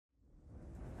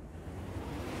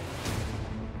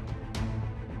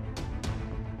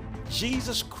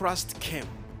Jesus Christ came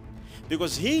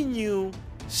because he knew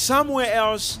somewhere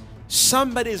else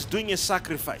somebody is doing a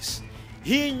sacrifice.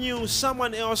 He knew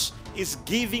someone else is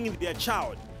giving their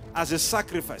child as a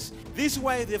sacrifice. This is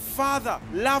why the Father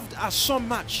loved us so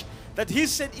much that he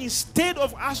said, instead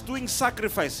of us doing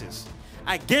sacrifices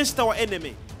against our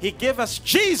enemy, he gave us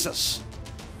Jesus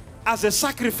as a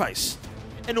sacrifice.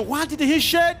 And what did he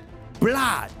shed?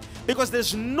 Blood. Because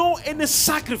there's no any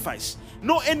sacrifice,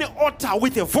 no any altar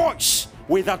with a voice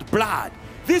without blood.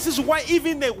 This is why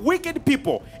even the wicked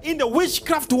people in the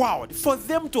witchcraft world, for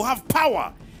them to have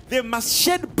power, they must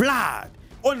shed blood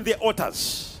on the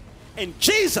altars. And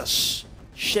Jesus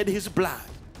shed his blood.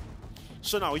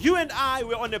 So now you and I,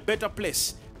 we're on a better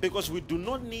place because we do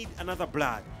not need another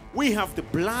blood. We have the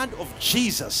blood of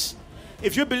Jesus.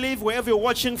 If you believe wherever you're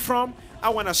watching from, I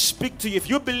want to speak to you. If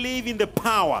you believe in the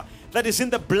power that is in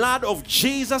the blood of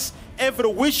Jesus,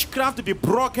 every witchcraft will be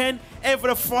broken,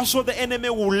 every force of the enemy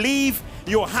will leave,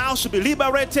 your house will be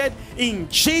liberated in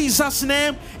Jesus'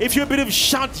 name. If you believe,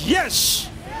 shout yes.